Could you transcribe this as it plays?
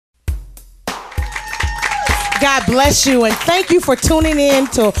God bless you, and thank you for tuning in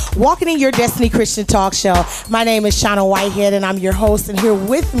to Walking in Your Destiny Christian Talk Show. My name is Shawna Whitehead, and I'm your host, and here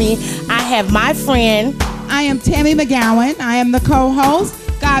with me, I have my friend. I am Tammi McGowan. I am the co-host.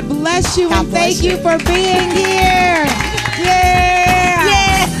 God bless you, and thank you for being here. Yeah.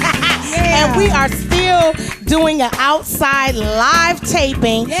 And we are still doing an outside live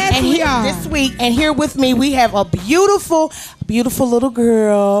taping. Yes, and we are. This week, and here with me, we have a beautiful little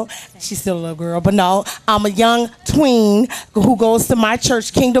girl. She's still a little girl, but no, I'm a young tween who goes to my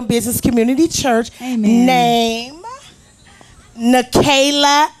church, Kingdom Business Community Church. Amen. Name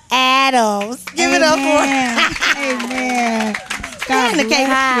Nikayla Adams. Give it up for her. Amen. God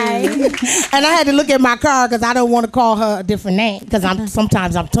Hi. And I had to look at my car because I don't want to call her a different name because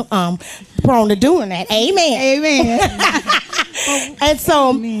sometimes I'm prone to doing that. Amen. Amen. And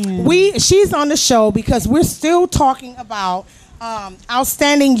so she's on the show because we're still talking about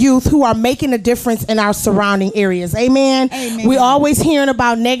outstanding youth who are making a difference in our surrounding areas. Amen. Amen. We're always hearing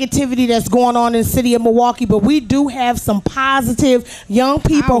about negativity that's going on in the city of Milwaukee, but we do have some positive young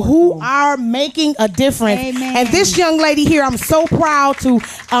people who are making a difference. Amen. And this young lady here, I'm so proud to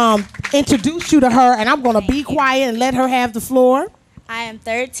introduce you to her, and I'm going to be quiet and let her have the floor. I am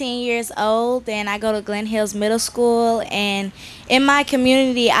 13 years old, and I go to Glen Hills Middle School. And in my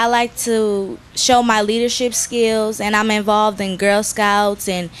community, I like to show my leadership skills, and I'm involved in Girl Scouts,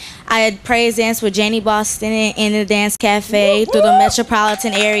 and I had praise dance with Janie Boston in the Dance Cafe through the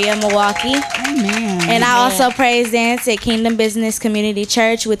metropolitan area of Milwaukee. Amen. And I also praise dance at Kingdom Business Community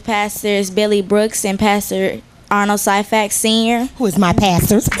Church with Pastors Billy Brooks and Pastor Arnold Syfax Sr. Who is my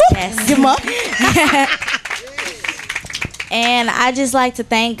pastors. Yes. Give them up. And I just like to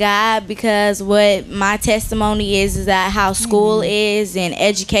thank God because what my testimony is that how school is and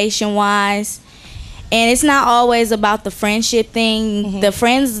education-wise. And it's not always about the friendship thing. The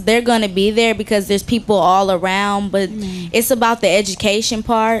friends, they're going to be there because there's people all around. But it's about the education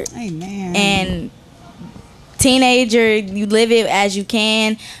part. Amen. And teenager, you live it as you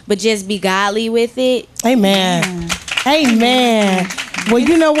can, but just be godly with it. Amen. Amen. Well,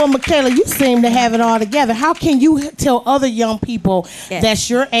 you know what, Nikayla, you seem to have it all together. How can you tell other young people that's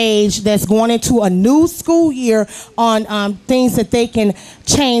your age, that's going into a new school year on things that they can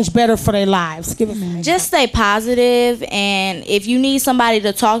change better for their lives? Give it. Just stay positive, and if you need somebody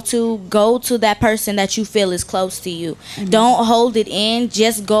to talk to, go to that person that you feel is close to you. Don't hold it in.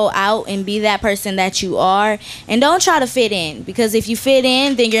 Just go out and be that person that you are, and don't try to fit in, because if you fit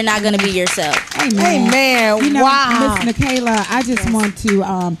in, then you're not going to be yourself. Amen. Amen. You know, Wow. Miss Nikayla, I just want to,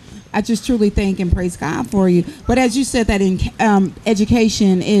 I just truly thank and praise God for you. But as you said that in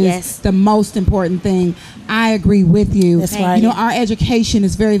education is the most important thing, I agree with you. That's right. You know, our education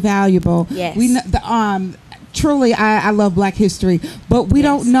is very valuable. Yes. We know truly, I love Black history, but we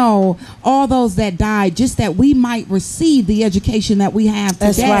don't know all those that died just that we might receive the education that we have today.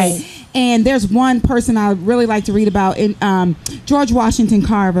 That's right. And there's one person I really like to read about, in George Washington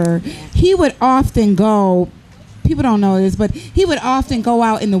Carver. He would often go, people don't know this, but he would often go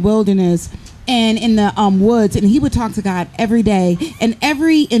out in the wilderness and in the woods, and he would talk to God every day. And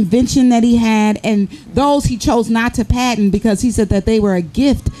every invention that he had, and those he chose not to patent because he said that they were a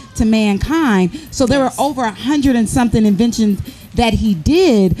gift to mankind. So there were over 100 and something inventions that he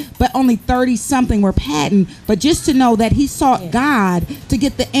did, but only 30 something were patent. But just to know that he sought God to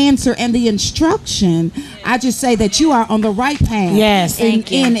get the answer and the instruction, I just say that you are on the right path. Yes.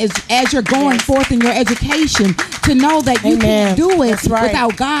 Thank you. And as you're going forth in your education, to know that you can do it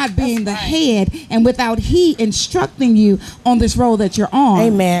without God being the head and without He instructing you on this road that you're on.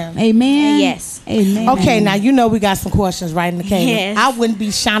 Amen. Amen. Yes. Amen. Okay, now you know we got some questions, right, Nikayla? Yes. I wouldn't be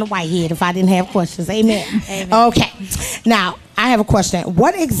Shawna Whitehead if I didn't have questions. Amen. Amen. Okay. Now, I have a question.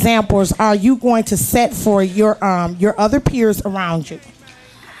 What examples are you going to set for your other peers around you?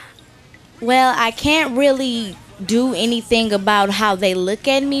 Well, I can't really do anything about how they look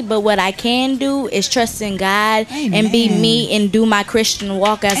at me, but what I can do is trust in God and be me and do my Christian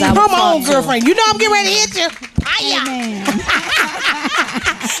walk as I was Come on, taught to. girlfriend. You know I'm getting ready to hit you. Amen.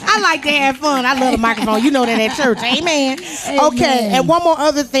 I like to have fun. I love the microphone. You know that at church. Amen. Okay, and one more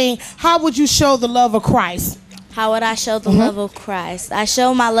other thing. How would you show the love of Christ? How would I show the love of Christ? I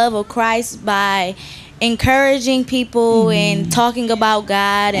show my love of Christ by encouraging people and talking about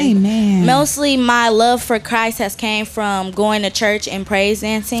God. And mostly my love for Christ has came from going to church and praise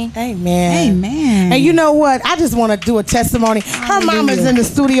dancing. Amen. Amen. And you know what? I just want to do a testimony. Her mama's in the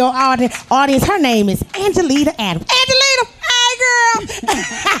studio audience. Her name is Nikayla Adams. Angelina, hey girl.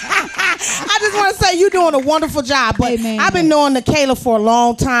 I just want to say you're doing a wonderful job. But Amen. I've been knowing Nikayla for a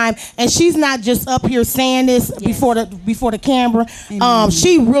long time, and she's not just up here saying this before the camera.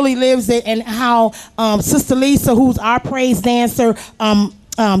 She really lives it, and how Sister Lisa, who's our praise dancer,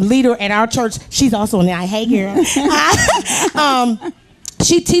 leader at our church, she's also in there. Hey, girl.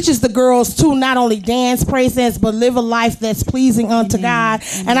 She teaches the girls to not only dance, praise dance, but live a life that's pleasing unto God.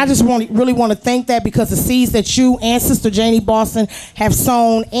 And I just really want to thank that, because the seeds that you and Sister Janie Boston have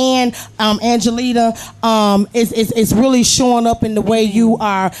sown, and Angelita, is really showing up in the way you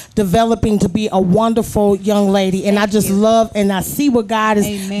are developing to be a wonderful young lady. And I just love, and I see what God is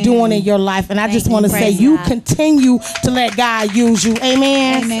doing in your life. And I just want to say, you continue to let God use you.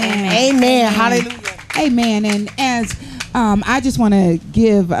 Amen. Amen. Hallelujah. Amen. And as I just want to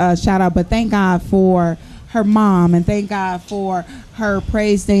give a shout out, but thank God for her mom, and thank God for her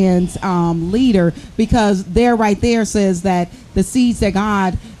praise dance leader, because there, right there, says that the seeds that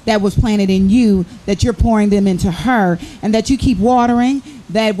God that was planted in you, that you're pouring them into her, and that you keep watering,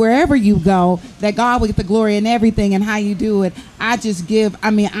 that wherever you go, that God will get the glory in everything and how you do it. I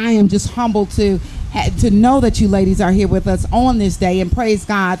am just humbled to know that you ladies are here with us on this day, and praise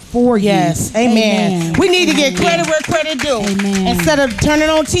God for you. Yes, amen. We need to get credit where credit due. Amen. Instead of turning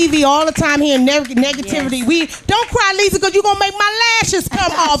on TV all the time hearing negativity, we don't cry, Lisa, because you're gonna make my lashes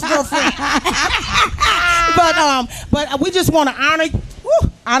come off, girlfriend. But we just want to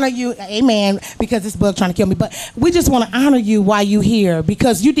honor you, amen, because this bug trying to kill me. But we just want to honor you while you here,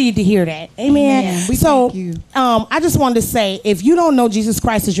 because you need to hear that, amen. We thank you. I just wanted to say, if you don't know Jesus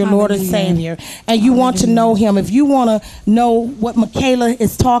Christ as your Lord and Savior, and you want to know Him, if you want to know what Nikayla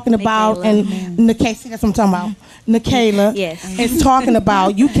is talking about, and Nikayla, see, that's what I'm talking about. Nikayla is talking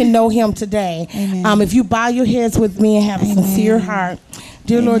about, you can know Him today. If you bow your heads with me and have a sincere heart.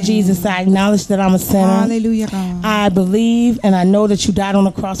 Dear Lord Jesus, I acknowledge that I'm a sinner. Hallelujah, God. I believe and I know that you died on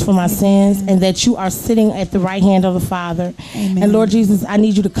the cross for my sins, and that you are sitting at the right hand of the Father. Amen. And Lord Jesus, I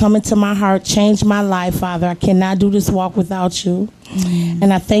need you to come into my heart, change my life, Father. I cannot do this walk without you. Amen.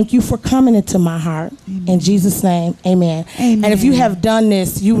 And I thank you for coming into my heart. Amen. In Jesus' name, amen. Amen. And if you have done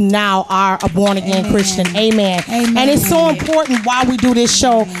this, you now are a born-again Christian. Amen. Amen. And it's so important why we do this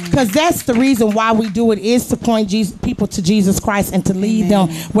show, because that's the reason why we do it, is to point people to Jesus Christ and to lead them,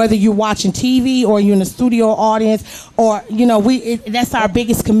 whether you're watching TV or you're in the studio audience, or, that's our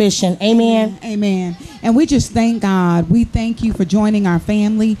biggest commission. Amen. Amen. And we just thank God. We thank you for joining our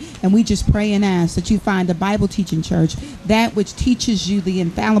family, and we just pray and ask that you find a Bible teaching church, that which teaches you the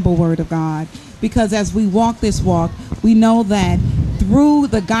infallible word of God. Because as we walk this walk, we know that through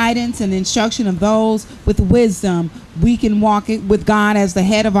the guidance and instruction of those with wisdom, we can walk it with God as the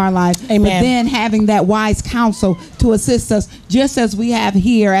head of our life. Amen. But then having that wise counsel to assist us, just as we have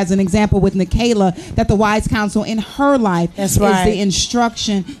here as an example with Nikayla, that the wise counsel in her life is the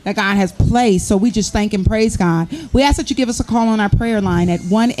instruction that God has placed. So we just thank and praise God. We ask that you give us a call on our prayer line at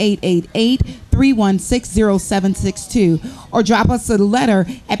 1-888-316-0762, or drop us a letter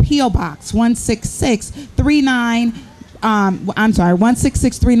at P.O. Box 16639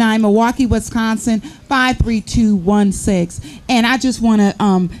 16639, Milwaukee, Wisconsin 53216. And I just want to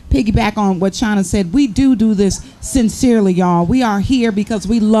piggyback on what Shawna said. We do this sincerely, y'all. We are here because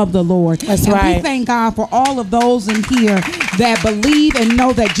we love the Lord. That's right. We thank God for all of those in here that believe and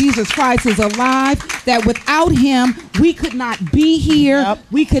know that Jesus Christ is alive, that without Him we could not be here. Yep.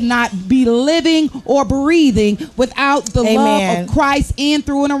 We could not be living or breathing without the love of Christ in,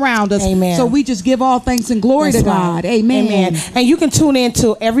 through, and around us. Amen. So we just give all thanks and glory to God. Amen. Amen. And you can tune in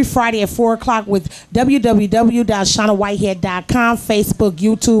to every Friday at 4 o'clock with www.shawnawhitehead.com, Facebook,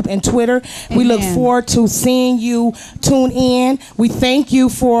 YouTube, and Twitter. Amen. We look forward to seeing you tune in. We thank you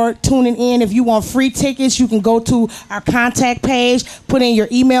for tuning in. If you want free tickets, you can go to our contact page, put in your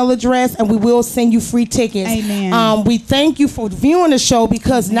email address, and we will send you free tickets. Amen. We thank you for viewing the show,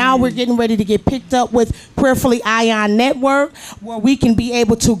 because now we're getting ready to get picked up with Prayerfully Ion Network, where we can be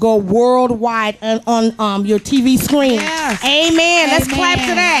able to go worldwide on your TV screen. Yes. Amen. Let's clap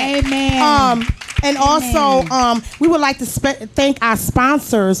to that. Amen. And also, we would like to thank our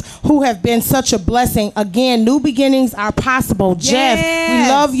sponsors who have been such a blessing. Again, New Beginnings are possible. Yes. Jeff, we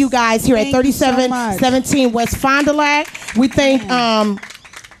love you guys here at 3717 West Fond du Lac. We thank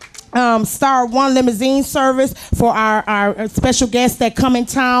Star One Limousine Service for our special guests that come in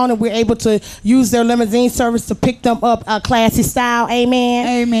town, and we're able to use their limousine service to pick them up a classy style. Amen.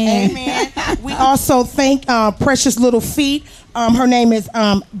 Amen. Amen. We also thank Precious Little Feet. Her name is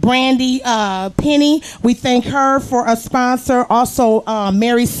Brandy Penny. We thank her for a sponsor. Also,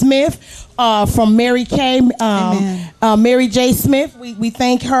 Mary Smith from Mary K. Mary J. Smith. We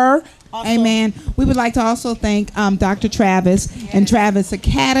thank her. Also, Amen. We would like to also thank Dr. Travis and Travis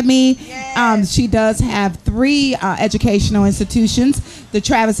Academy. She does have 3 educational institutions. The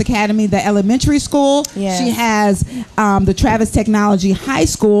Travis Academy, the elementary school. Yes. She has the Travis Technology High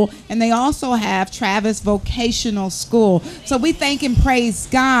School. And they also have Travis Vocational School. So we thank and praise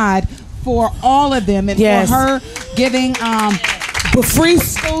God for all of them and for her giving with free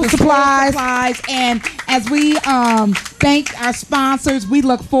school supplies. And as we thank our sponsors, we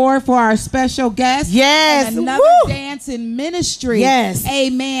look forward for our special guest. Yes. And another dance in ministry. Yes.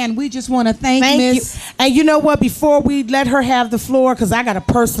 Amen. We just want to thank Miss. You. And you know what? Before we let her have the floor, because I got to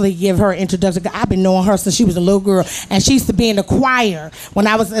personally give her an introduction. I've been knowing her since she was a little girl. And she used to be in the choir. When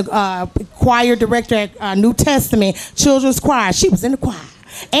I was a choir director at New Testament Children's Choir, she was in the choir.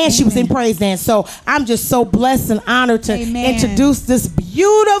 And she was in praise dance. So I'm just so blessed and honored to introduce this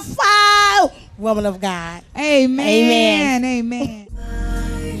beautiful woman of God. Amen. Amen.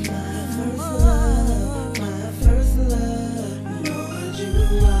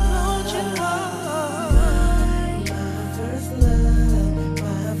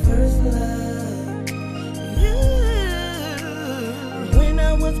 When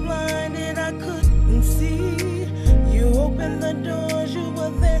I was blinded, I couldn't see. You opened the doors, you were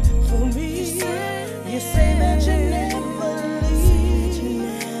there for me. You say that you never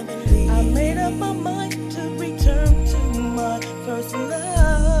leave. I made up my mind to return to my first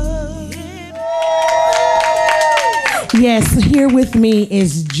love. Yes, here with me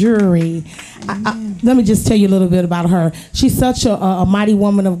is Jury. Let me just tell you a little bit about her. She's such a mighty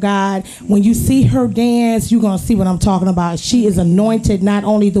woman of God. When you see her dance, you're going to see what I'm talking about. She is anointed, not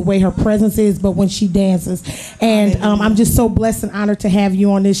only the way her presence is, but when she dances. And I'm just so blessed and honored to have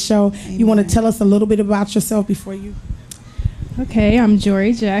you on this show. Amen. You want to tell us a little bit about yourself before you? Okay, I'm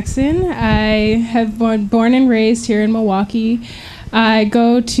Jory Jackson. I have been born and raised here in Milwaukee. I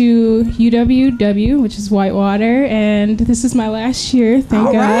go to UWW, which is Whitewater, and this is my last year,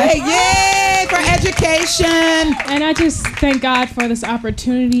 thank God. All right, yay for education. And I just thank God for this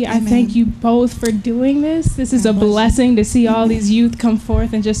opportunity. Amen. I thank you both for doing this. This is a blessing to see all these youth come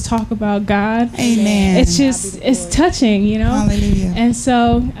forth and just talk about God. Amen. It's just, it's touching, you know? Hallelujah. And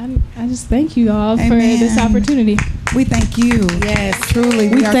so I just thank you all for this opportunity. We thank you. Yes, truly.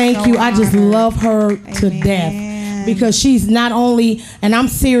 We thank you. I just love her to death. Because she's not only, and I'm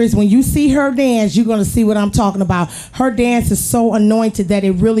serious, when you see her dance, you're going to see what I'm talking about. Her dance is so anointed that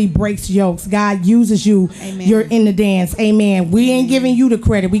it really breaks yokes. God uses you. Amen. You're in the dance. Amen. We ain't giving you the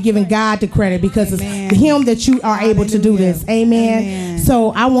credit. We're giving God the credit because it's Him that you are able to do this. Amen. So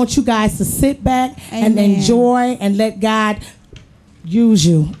I want you guys to sit back and enjoy and let God use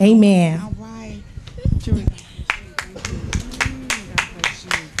you. Amen. All right.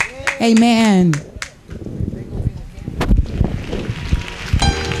 Amen.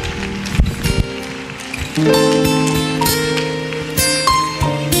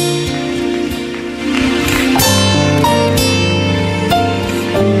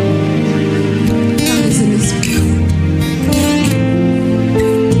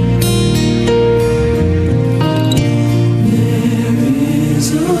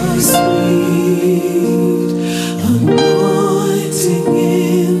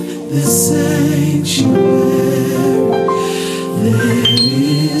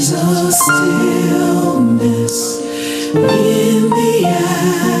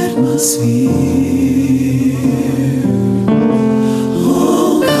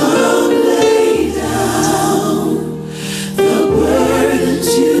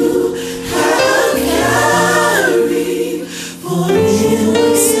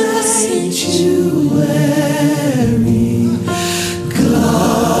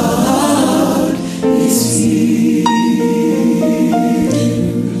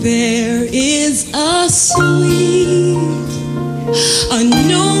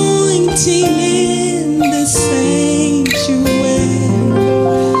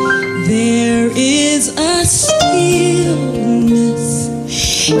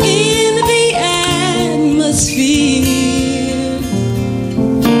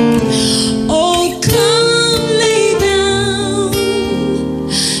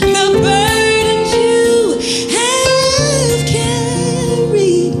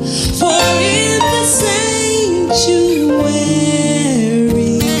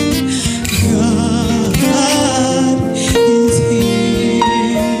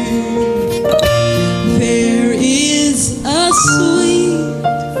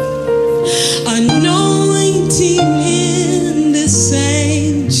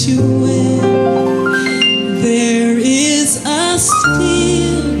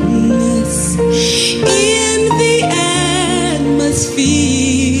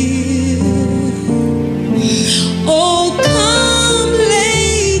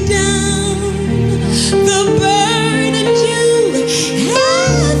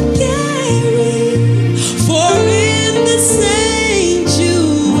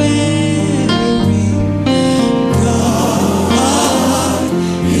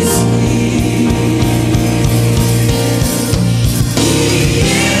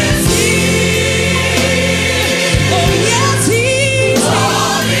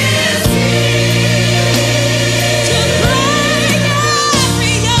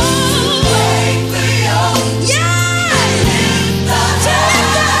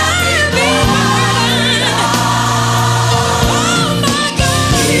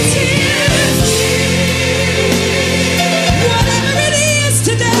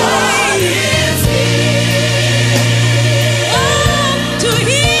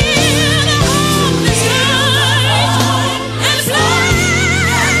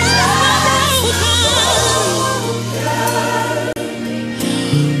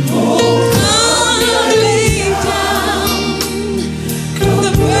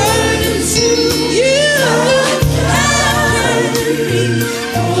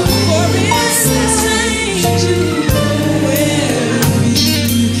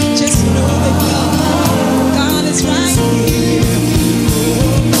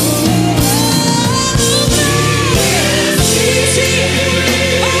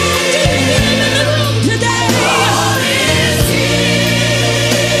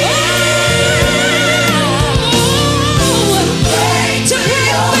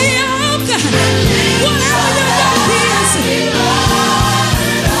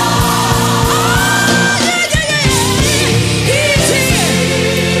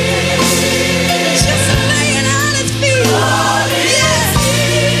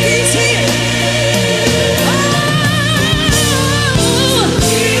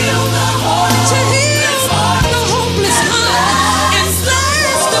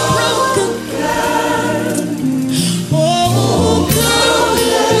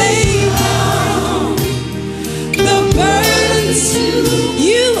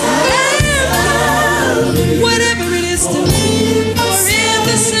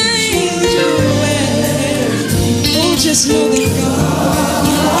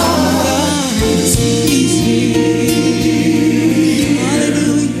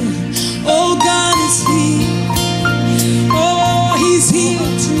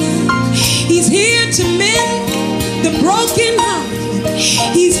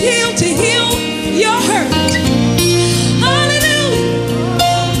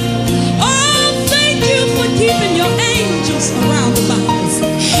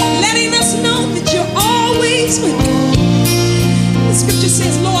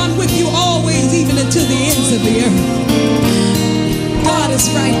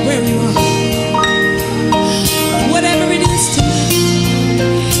 right where you are. Whatever it is tonight,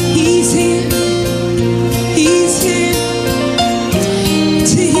 He's here. He's here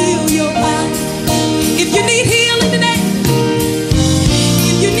to heal your body. If you need healing today,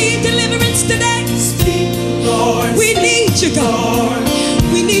 if you need deliverance today, speak, Lord. We need you, God.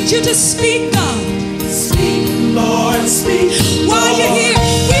 We need you to speak, God. Speak, Lord. Speak. While you're here,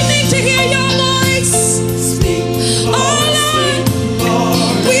 we need to hear your voice. Speak, Lord. Oh,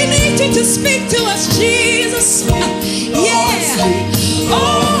 Lord. We need you to speak to us, Jesus. Yeah.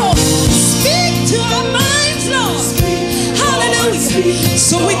 Oh, speak to our minds, Lord. Hallelujah.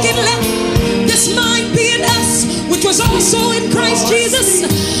 So we can let this mind be in us, which was also in Christ Jesus.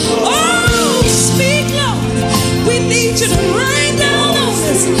 Oh, speak, Lord. We need you to rain down on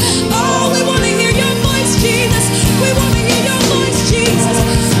us. Oh, we want to hear your voice, Jesus. We want to hear your voice, Jesus.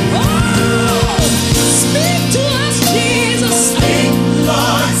 Oh, speak to us, Jesus. Speak,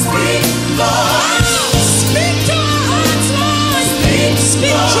 Lord. Speak, Lord. Oh, speak to our hearts, Lord.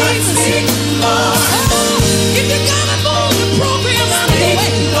 Speak, Jesus. Speak, Lord. Oh, if you gotta move the program out of the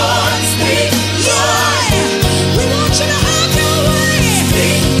way, Lord. Speak, yeah. We want you to have your way.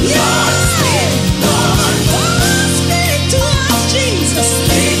 Speak, Lord. Speak, Lord. Oh, speak to us, Jesus.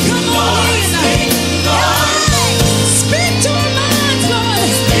 Come on in. Speak to our minds,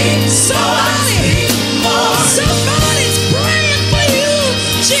 Lord. Somebody's praying for you,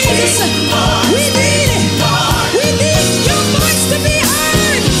 Jesus. We need it. We need your voice to be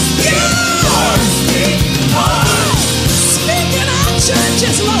heard. Yeah. Speak in our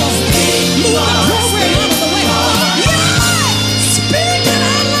churches, Lord. Move the program out of the way. Yeah. Speak in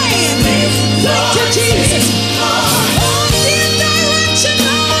our land. Thank you, Jesus. Oh, give direction,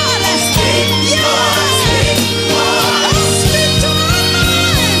 Lord. Yeah. Oh, speak to our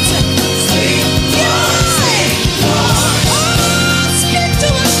minds. Yeah. Oh, speak to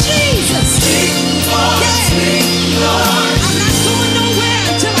us, Jesus. Yeah. I'm not going nowhere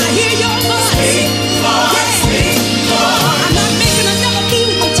until I hear your voice. Yeah. I'm not making another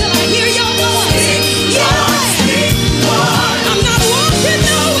move until I hear your voice. Yeah. I'm not walking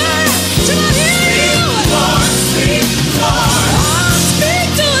nowhere till I hear you. Speak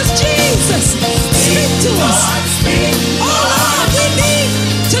to us, Jesus. Speak to us. Oh, Lord, we need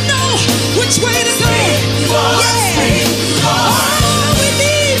to know which way to go. Yeah. Oh, we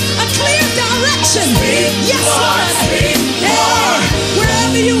need a clear direction. Yes, Lord. Yeah.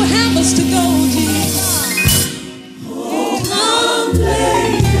 Wherever you have us to go, Jesus. Come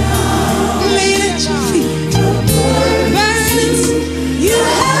lay down. Lay at your feet. Burdens you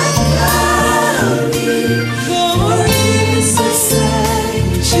have found for it's a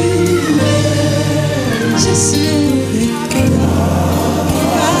sanctuary. Just know that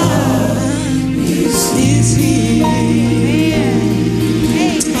God is here.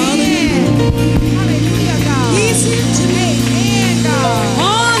 He's here today.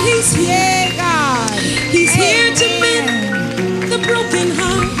 Oh, he's here, God. He's here to mend the broken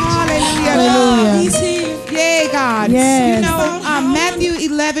heart. Hallelujah. Oh, he's here. Yay, God. Yes. You know, Matthew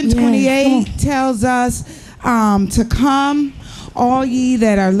 11:28 tells us to come, all ye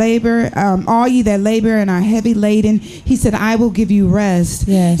that labor and are heavy laden. He said, I will give you rest.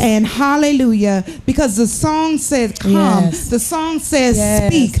 Yes. And hallelujah, because the song said come. Yes. The song says Yes.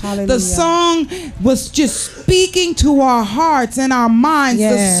 speak. Hallelujah. The song was just speaking to our hearts and our minds.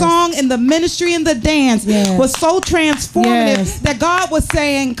 Yes. The song and the ministry and the dance Yes. was so transformative Yes. that God was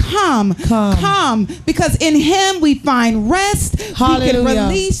saying, come, because in him we find rest. Hallelujah. We can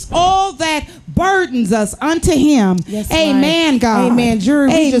release all that burdens us unto him. Yes, amen, right. God. Amen. Jury,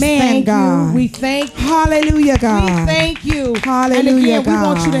 we amen, just thank God. you. We thank you. Hallelujah, God. We thank you. Hallelujah, and again, God. we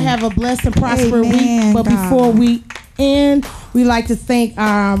want you to have a blessed and prosperous Amen, week. But God. before we end, we like to thank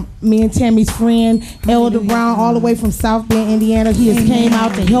me and Tammy's friend, Elder Brown, all the way from South Bend, Indiana. He has came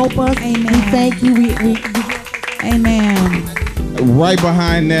out to help us. Amen. We thank you. Amen. Right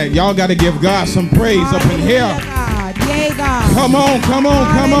behind that, y'all got to give God some praise up in here. God. Yay, God. Come on, come on,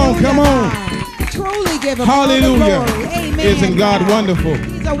 come on, come on. God. Truly give him Hallelujah. all the glory. Amen. Isn't God wonderful?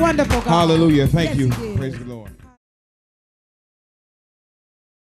 He's a wonderful God. Hallelujah. Thank Yes, you. he is. Praise the Lord.